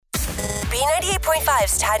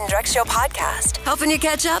B98.5's Tad and Drex Show podcast, helping you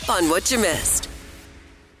catch up on what you missed.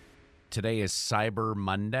 Today is Cyber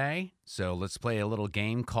Monday, so let's play a little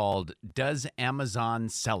game called Does Amazon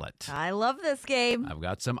Sell It? I love this game. I've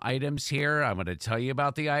got some items here. I'm going to tell you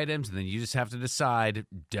about the items, and then you just have to decide,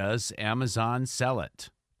 does Amazon sell it?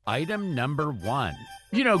 Item number 1.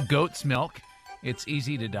 You know goat's milk. It's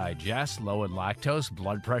easy to digest, low in lactose,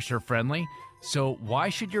 blood pressure friendly. So why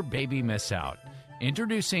should your baby miss out?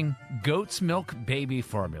 Introducing goat's milk baby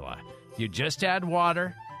formula. You just add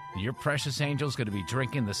water. Your precious angel's going to be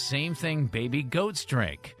drinking the same thing baby goats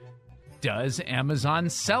drink. Does Amazon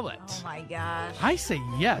sell it? Oh my gosh. I say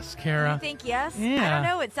yes, Kara. You think yes? Yeah. I don't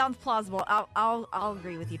know. It sounds plausible. I'll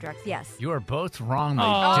agree with you, Drex. Yes. You are both wrong. They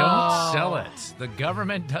don't sell it. The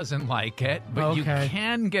government doesn't like it, but you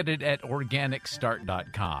can get it at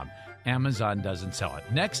organicstart.com. Amazon doesn't sell it.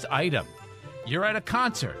 Next item. You're at a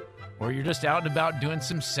concert, or you're just out and about doing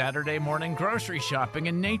some Saturday morning grocery shopping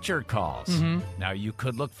and nature calls. Now, you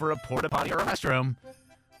could look for a porta potty or a restroom,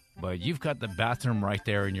 but you've got the bathroom right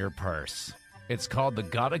there in your purse. It's called the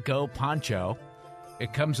Gotta Go Poncho.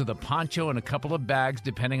 It comes with a poncho and a couple of bags,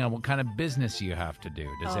 depending on what kind of business you have to do.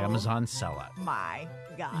 Does Amazon sell it? My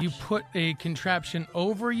gosh. You put a contraption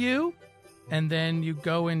over you, and then you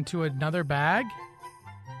go into another bag?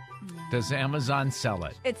 Does Amazon sell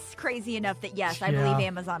it? It's crazy enough that, yes, I Yeah. believe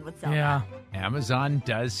Amazon would sell Yeah. Amazon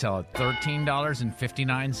does sell it.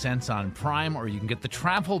 $13.59 on Prime, or you can get the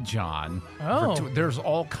Travel John. There's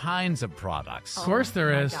all kinds of products. Of course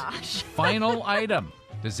there is. that. Gosh. Final item.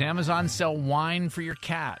 Does Amazon sell wine for your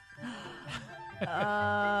cat? No.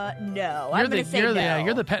 I'm You're going to say you're no.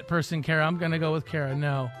 you're the pet person, Kara. I'm going to go with Kara.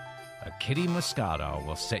 No. A Kitty Moscato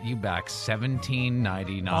will set you back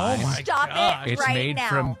 $17.99. Oh, my Stop gosh. it It's right made now.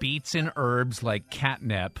 from beets and herbs like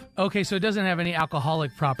catnip. Okay, so it doesn't have any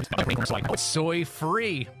alcoholic properties.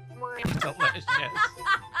 Soy-free. Delicious.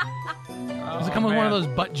 Does it come with one of those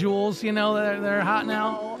butt jewels, that are hot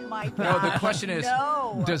now? Oh, my gosh. No, the question is,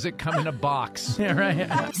 no. does it come in a box? Yeah,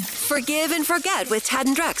 right. Forgive and forget with Tad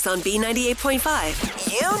and Drex on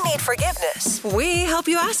B98.5. You need forgiveness. We help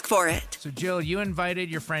you ask for it. So, Jill, you invited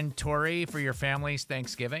your friend Tori for your family's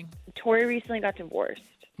Thanksgiving? Tori recently got divorced.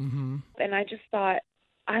 And I just thought,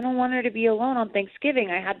 I don't want her to be alone on Thanksgiving.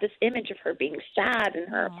 I had this image of her being sad in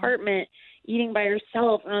her apartment, eating by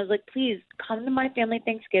herself. And I was like, please come to my family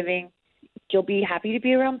Thanksgiving. You'll be happy to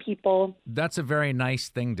be around people. That's a very nice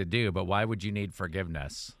thing to do, but why would you need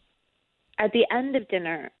forgiveness? At the end of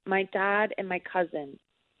dinner, my dad and my cousin,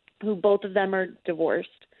 who both of them are divorced,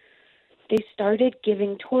 they started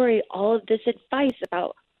giving Tori all of this advice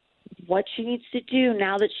about what she needs to do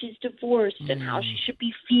now that she's divorced and how she should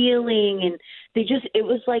be feeling. And it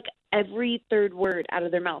was like every third word out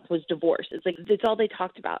of their mouth was divorce. It's like, it's all they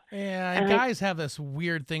talked about. Yeah, and guys have this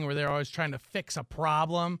weird thing where they're always trying to fix a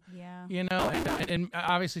problem. Yeah. And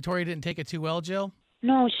obviously Tori didn't take it too well, Jill.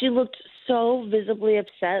 No, she looked so visibly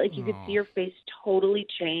upset. Like you could see her face totally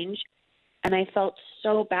change. And I felt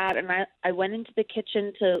so bad. And I went into the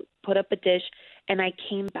kitchen to put up a dish, and I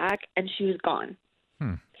came back and she was gone.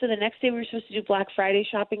 So the next day we were supposed to do Black Friday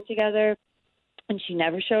shopping together, and she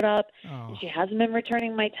never showed up. And she hasn't been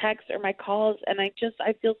returning my texts or my calls. And I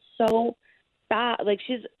feel so bad. Like,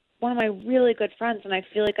 she's one of my really good friends, and I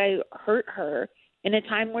feel like I hurt her in a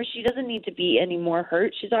time where she doesn't need to be any more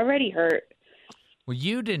hurt. She's already hurt. Well,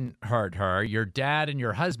 you didn't hurt her. Your dad and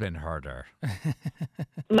your husband hurt her.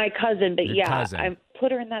 My cousin, but Your cousin. I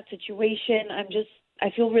put her in that situation. I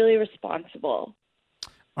feel really responsible.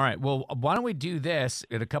 All right, well, why don't we do this?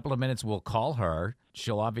 In a couple of minutes, we'll call her.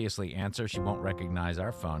 She'll obviously answer. She won't recognize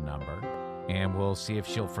our phone number. And we'll see if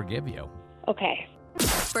she'll forgive you. Okay.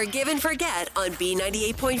 Forgive and forget on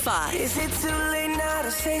B98.5. Is it too late now to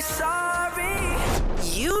say sorry?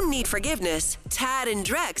 You need forgiveness. Tad and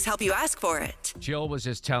Drex help you ask for it. Jill was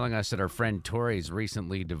just telling us that her friend Tori's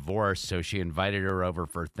recently divorced, so she invited her over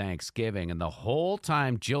for Thanksgiving. And the whole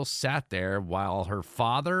time, Jill sat there while her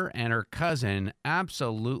father and her cousin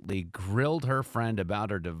absolutely grilled her friend about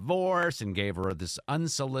her divorce and gave her this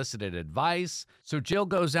unsolicited advice. So Jill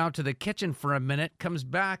goes out to the kitchen for a minute, comes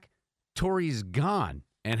back. Tori's gone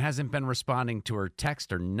and hasn't been responding to her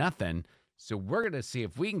text or nothing. So we're going to see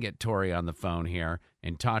if we can get Tori on the phone here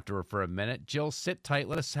and talk to her for a minute. Jill, sit tight.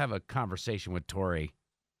 Let's have a conversation with Tori.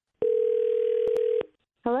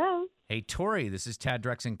 Hello. Hey, Tori, this is Tad,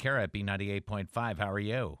 Drex, and Kara at B98.5. How are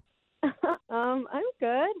you? I'm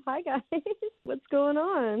good. Hi, guys. What's going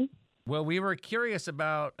on? Well, we were curious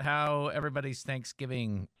about how everybody's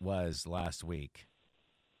Thanksgiving was last week.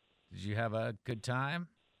 Did you have a good time?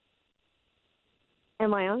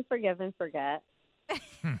 Am I on Forgive and Forget?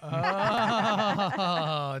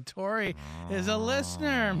 Oh, Tori is a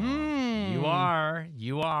listener. You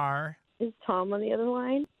are. Is Tom on the other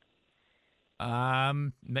line?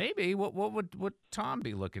 Maybe. What would Tom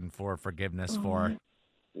be looking for forgiveness for?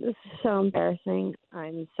 This is so embarrassing.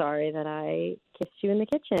 I'm sorry that I kissed you in the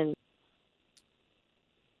kitchen.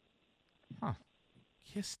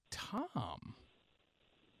 Kiss Tom.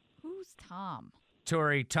 Who's Tom?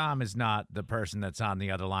 Tori, Tom is not the person that's on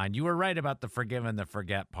the other line. You were right about the forgive and the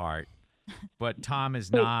forget part, but Tom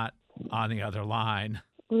is not on the other line.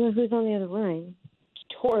 Well, who's on the other line?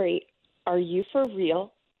 Tori, are you for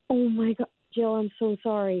real? Oh, my God. Jill, I'm so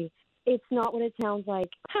sorry. It's not what it sounds like.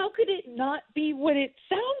 How could it not be what it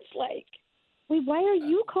sounds like? Wait, why are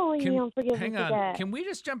you calling me on Forgive Hang and on. Forget? Can we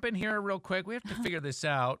just jump in here real quick? We have to figure this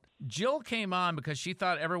out. Jill came on because she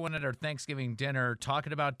thought everyone at her Thanksgiving dinner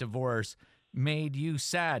talking about divorce made you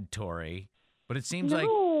sad, Tori. But it seems like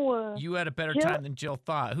you had a better time than Jill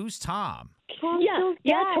thought. Who's Tom? Tom's so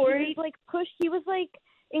sad. Tori. He was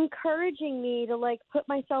encouraging me to put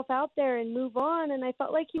myself out there and move on, and I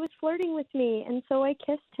felt like he was flirting with me, and so I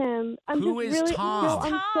kissed him. Who is Tom? No,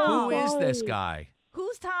 I'm so Who is sorry. this guy?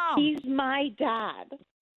 Who's Tom? He's my dad.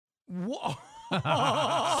 Whoa.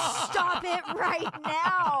 Stop it right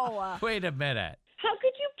now. Wait a minute. How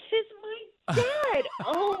could you kiss my dad?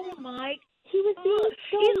 Oh, my. He was being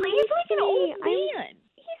so He's nice like to an old me. man.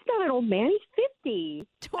 He's not an old man. He's 50.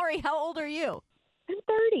 Tori, how old are you? I'm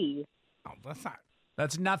 30. Oh, that's not.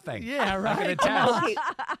 That's nothing. Yeah, I'm right. gonna test. Okay,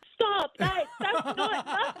 stop. That's not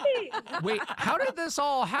nothing. Wait, how did this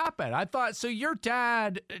all happen? I thought, so your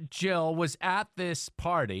dad, Jill, was at this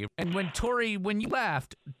party, and when you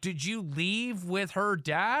left, did you leave with her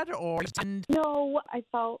dad, or? No, I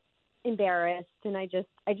felt embarrassed, and I just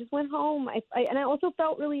went home. And I also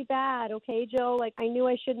felt really bad. Okay, Jill, I knew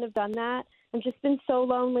I shouldn't have done that. I've just been so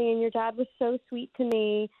lonely, and your dad was so sweet to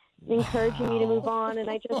me, encouraging me to move on, and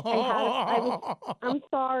I'm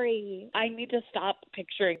sorry. I need to stop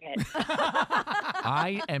picturing it.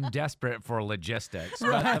 I am desperate for logistics,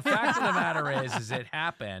 but the fact of the matter is it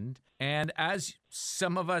happened. And as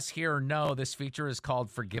some of us here know, this feature is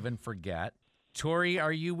called Forgive and Forget. Tori,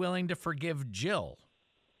 are you willing to forgive Jill?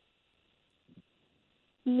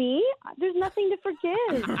 Me? There's nothing to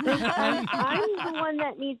forgive. I'm the one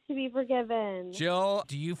that needs to be forgiven. Jill,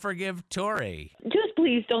 do you forgive Tori? Just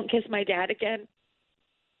please don't kiss my dad again.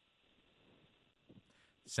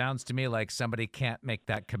 Sounds to me like somebody can't make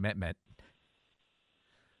that commitment.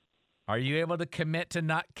 Are you able to commit to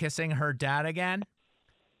not kissing her dad again?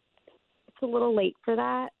 It's a little late for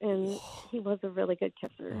that, and he was a really good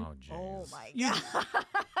kisser. Oh, jeez. Oh, my God.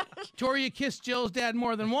 Tori, you kissed Jill's dad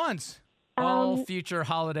more than once. All future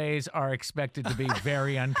holidays are expected to be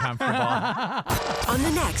very uncomfortable. On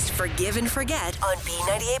the next Forgive and Forget on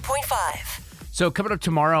B98.5. So coming up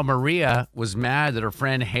tomorrow, Maria was mad that her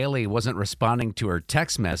friend Haley wasn't responding to her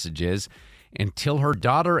text messages until her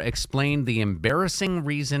daughter explained the embarrassing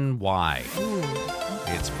reason why.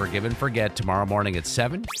 It's Forgive and Forget tomorrow morning at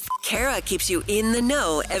 7. Kara keeps you in the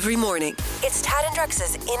know every morning. It's Tad and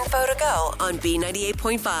Drex's Info to Go on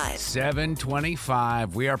B98.5.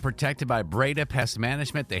 7:25. We are protected by Breda Pest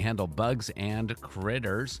Management. They handle bugs and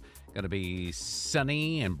critters. Going to be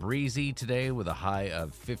sunny and breezy today with a high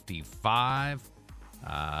of 55.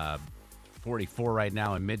 44 right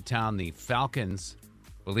now in Midtown. The Falcons,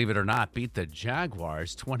 believe it or not, beat the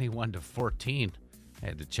Jaguars 21-14. I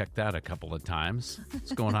had to check that a couple of times.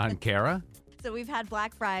 What's going on, Kara? So we've had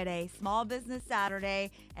Black Friday, Small Business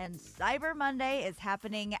Saturday, and Cyber Monday is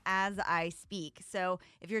happening as I speak. So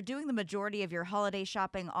if you're doing the majority of your holiday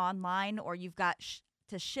shopping online, or you've got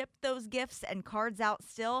to ship those gifts and cards out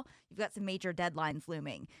still, you've got some major deadlines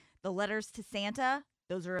looming. The letters to Santa,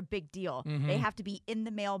 those are a big deal. Mm-hmm. They have to be in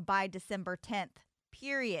the mail by December 10th.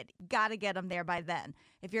 Period. Got to get them there by then.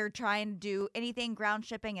 If you're trying to do anything ground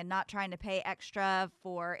shipping and not trying to pay extra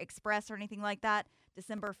for express or anything like that,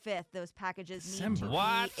 December 5th, those packages need to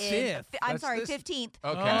What? be in. 5th? I'm That's sorry, this- 15th.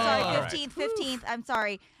 Okay. I'm All sorry, right. 15th. I'm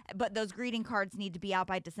sorry. But those greeting cards need to be out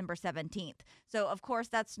by December 17th. So, of course,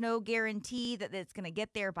 that's no guarantee that it's going to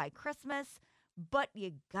get there by Christmas, but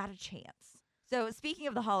you got a chance. So speaking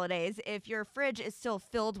of the holidays, if your fridge is still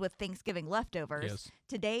filled with Thanksgiving leftovers, Yes.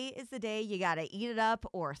 today is the day you got to eat it up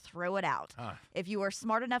or throw it out. If you are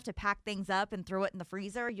smart enough to pack things up and throw it in the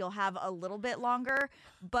freezer, you'll have a little bit longer.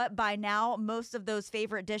 But by now, most of those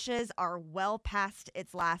favorite dishes are well past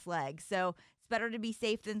its last leg. So it's better to be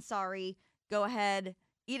safe than sorry. Go ahead,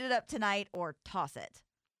 eat it up tonight or toss it.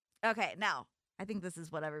 Okay, now, I think this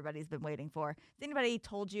is what everybody's been waiting for. Has anybody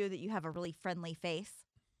told you that you have a really friendly face?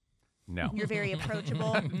 No. You're very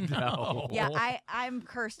approachable. No. Yeah, I'm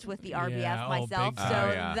cursed with the RBF Yeah, myself, big so time.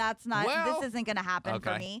 Oh, yeah. that's not. Well, this isn't going to happen for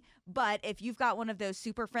okay. me. But if you've got one of those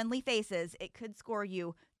super friendly faces, it could score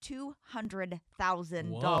you $200,000.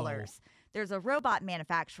 Whoa. There's a robot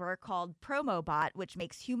manufacturer called Promobot, which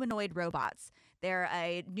makes humanoid robots. They're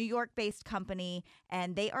a New York-based company,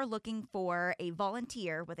 and they are looking for a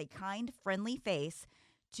volunteer with a kind, friendly face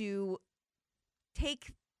to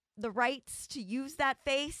take the rights to use that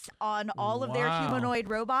face on all of their Wow. humanoid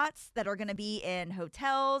robots that are going to be in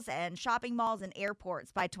hotels and shopping malls and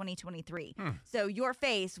airports by 2023. So your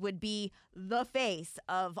face would be the face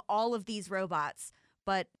of all of these robots,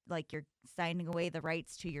 but like you're signing away the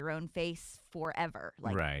rights to your own face forever.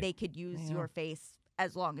 Like Right. they could use your face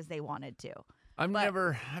as long as they wanted to. I've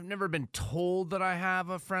never been told that I have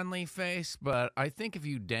a friendly face, but I think if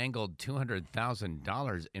you dangled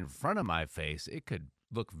 $200,000 in front of my face, it could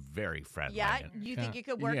look very friendly. Yeah, you think you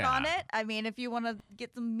could work on it? I mean, if you want to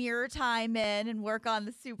get some mirror time in and work on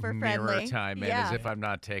the super friendly. Mirror time in, as if I'm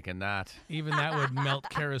not taking that. Even that would melt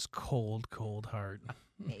Kara's cold, cold heart.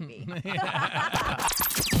 Maybe.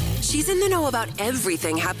 She's in the know about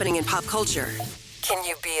everything happening in pop culture. Can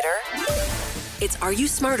you beat her? It's Are You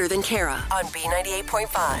Smarter Than Kara on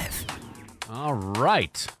B98.5. All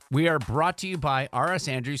right. We are brought to you by R.S.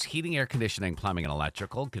 Andrews Heating, Air Conditioning, Plumbing, and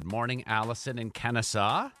Electrical. Good morning, Allison in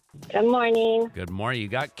Kennesaw. Good morning. Good morning. You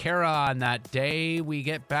got Kara on that day we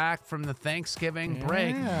get back from the Thanksgiving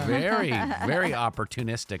break. Very, very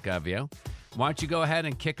opportunistic of you. Why don't you go ahead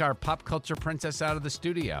and kick our pop culture princess out of the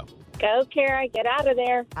studio? Go, Kara. Get out of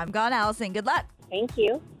there. I'm gone, Allison. Good luck. Thank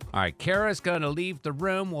you. All right, Kara's going to leave the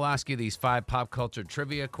room. We'll ask you these 5 pop culture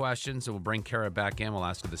trivia questions, and we'll bring Kara back in. We'll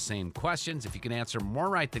ask her the same questions. If you can answer more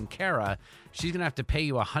right than Kara, she's going to have to pay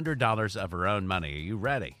you $100 of her own money. Are you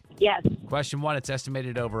ready? Yes. Question 1, it's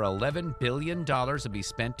estimated over $11 billion will be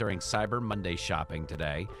spent during Cyber Monday shopping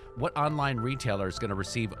today. What online retailer is going to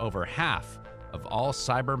receive over half of all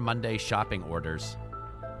Cyber Monday shopping orders?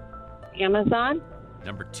 Amazon.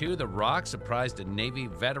 Number 2, The Rock surprised a Navy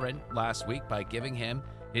veteran last week by giving him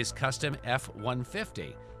his custom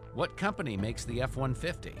F-150. What company makes the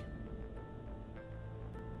F-150?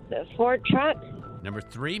 The Ford truck. Number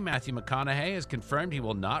 3, Matthew McConaughey has confirmed he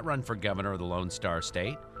will not run for governor of the Lone Star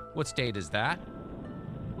State. What state is that?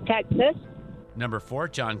 Texas. Number 4,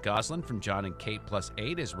 John Gosling from John and Kate Plus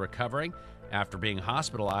 8 is recovering after being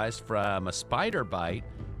hospitalized from a spider bite.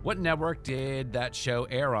 What network did that show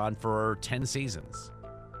air on for 10 seasons?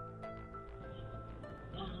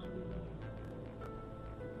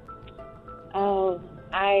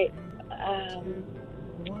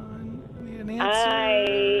 Need an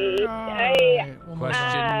answer. One more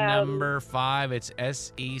Question time. number 5. It's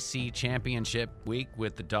SEC Championship week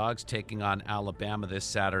with the Dogs taking on Alabama this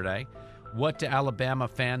Saturday. What do Alabama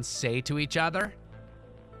fans say to each other?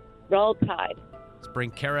 Roll Tide. Let's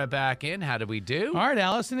bring Kara back in. How do we do? All right,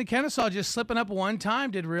 Allison and Kennesaw just slipping up one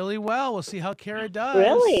time. Did really well. We'll see how Kara does.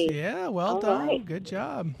 Really? Yeah, well All done. right. Good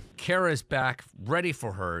job. Kara's back, ready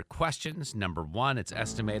for her questions. Number 1, it's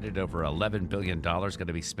estimated over $11 billion going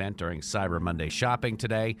to be spent during Cyber Monday shopping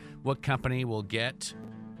today. What company will get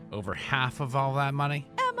over half of all that money?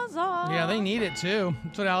 Amazon. Yeah, they need it too.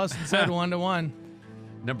 That's what Allison said, 1-to-1.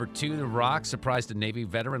 Number 2, The Rock surprised a Navy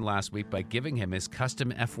veteran last week by giving him his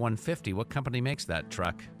custom F-150. What company makes that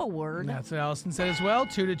truck? Ford. That's what Allison said as well,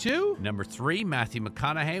 2-2. Number 3, Matthew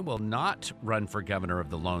McConaughey will not run for governor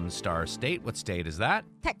of the Lone Star State. What state is that?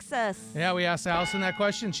 Texas. Yeah, we asked Allison that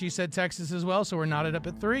question. She said Texas as well, so we're knotted up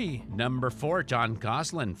at 3. Number 4, John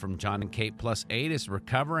Gosling from John and Kate Plus 8 is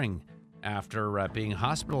recovering after being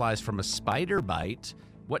hospitalized from a spider bite.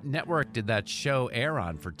 What network did that show air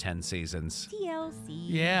on for 10 seasons? TLC.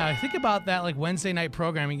 Yeah, I think about that like Wednesday night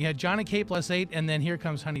programming. You had John and Kate Plus 8, and then here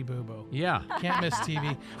comes Honey Boo Boo. Yeah, Can't miss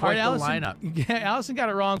TV. Quite the Allison, lineup. Yeah, Allison got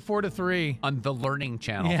it wrong, 4-3. on the Learning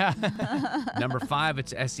Channel. Yeah. Number 5,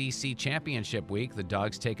 it's SEC Championship week. The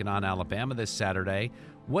Dogs taking on Alabama this Saturday.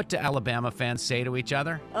 What do Alabama fans say to each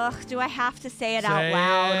other? Ugh, do I have to say it Say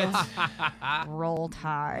out loud? Roll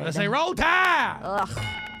Tide. Let's say Roll Tide! Ugh.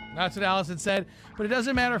 That's what Allison said. But it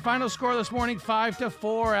doesn't matter. Final score this morning,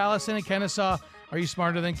 5-4. Allison and Kennesaw, are you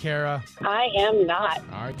smarter than Kara? I am not.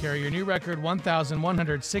 All right, Kara, your new record,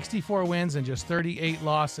 1,164 wins and just 38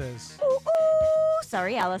 losses. Ooh,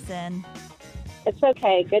 sorry, Allison. It's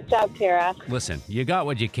okay. Good job, Kara. Listen, you got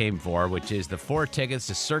what you came for, which is the 4 tickets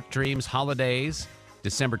to Cirque Dreams Holidays,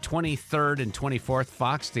 December 23rd and 24th,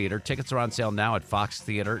 Fox Theater. Tickets are on sale now at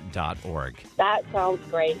foxtheater.org. That sounds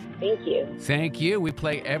great. Thank you. Thank you. We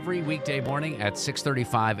play every weekday morning at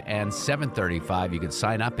 6:35 and 7:35. You can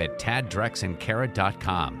sign up at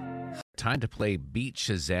taddrexandkara.com. time to play Beat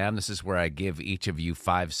Shazam. This is where I give each of you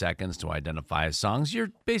 5 seconds to identify songs.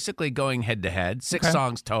 You're basically going head-to-head, 6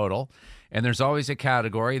 songs total. And there's always a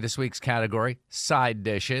category. This week's category, side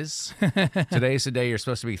dishes. Today's the day you're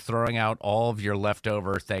supposed to be throwing out all of your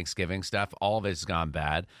leftover Thanksgiving stuff. All of it's gone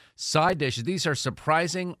bad. Side dishes, these are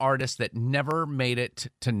surprising artists that never made it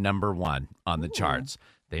to number 1 on the charts.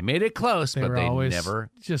 They made it close, but they never.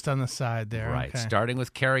 Just on the side there. Right. Okay. Starting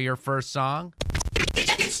with Carrie, your first song.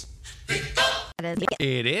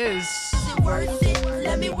 It is. Worth it,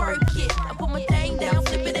 let me work it. I put my thing down,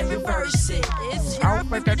 flip it and reverse it. It's her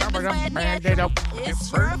favorite if it's wet yet. It's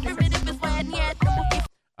her favorite if it's wet yet.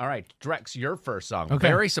 All right, Drex, your first song. Okay.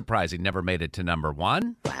 Very surprising. Never made it to number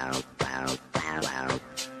 1.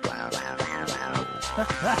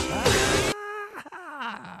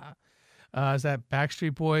 Is that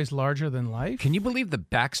Backstreet Boys Larger Than Life? Can you believe the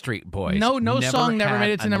Backstreet Boys? No song never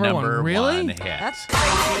made it to number 1. Really? Hit. That's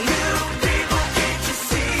crazy.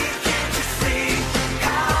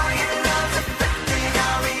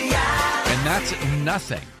 And that's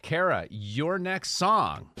nothing. Kara, your next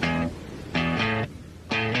song.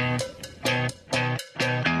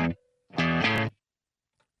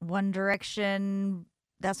 One Direction,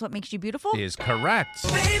 That's What Makes You Beautiful? Is correct.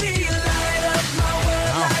 Baby, you light up my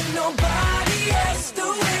world like nobody else. The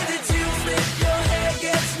way that you flip your hair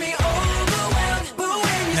gets me overwhelmed. But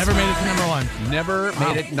when you Never made it to number 1. Never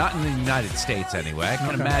made it, not in the United States anyway. I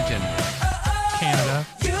can imagine. Canada.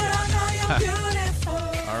 you don't know you're beautiful.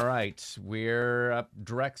 All right, we're up.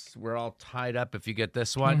 Drex, we're all tied up if you get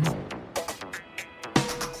this one. Mm-hmm.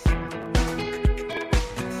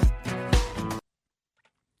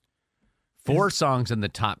 4 songs in the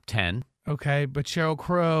top 10. Okay, but Sheryl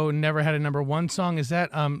Crow never had a number 1 song. Is that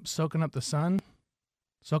Soaking Up the Sun?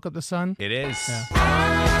 Soak Up the Sun? It is. Yeah.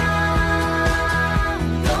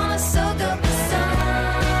 I'm gonna soak up the sun.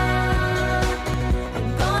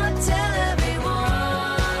 I'm gonna tell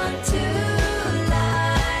everyone to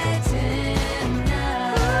lighten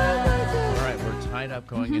up. All right, we're tied up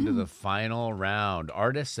going into the final round.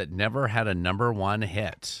 Artists that never had a number 1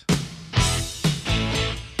 hit.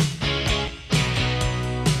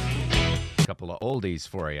 Couple of oldies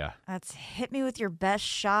for you. That's Hit Me With Your Best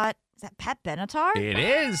Shot. Is that Pat Benatar? It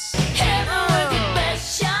is. Hit me with your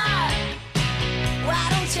best shot. Why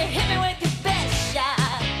don't you hit me with your best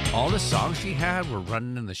shot? All the songs she had were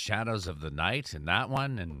Running in the Shadows of the Night, and that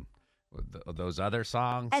one, and those other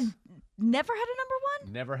songs. And never had a number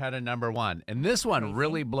 1? Never had a number 1. And this one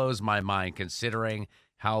really blows my mind considering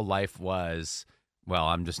how life was. Well,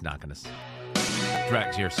 I'm just not going to.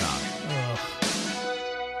 Drex, your song. Ugh.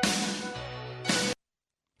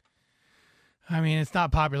 I mean, it's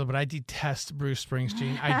not popular, but I detest Bruce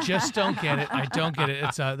Springsteen. I just don't get it. I don't get it.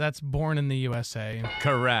 It's that's Born in the USA.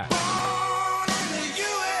 Correct.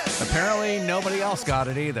 Apparently, nobody else got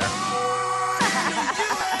it either.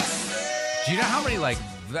 Do you know how many,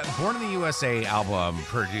 that Born in the USA album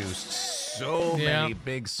produced so many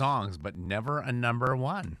big songs, but never a number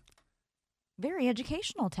 1? Very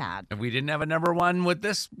educational, Tad. And we didn't have a number 1 with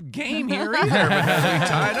this game here either because we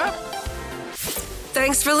tied up.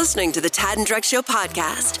 Thanks for listening to the Tad and Drex Show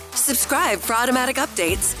podcast. Subscribe for automatic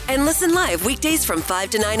updates and listen live weekdays from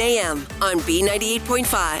 5 to 9 a.m. on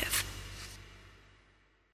B98.5.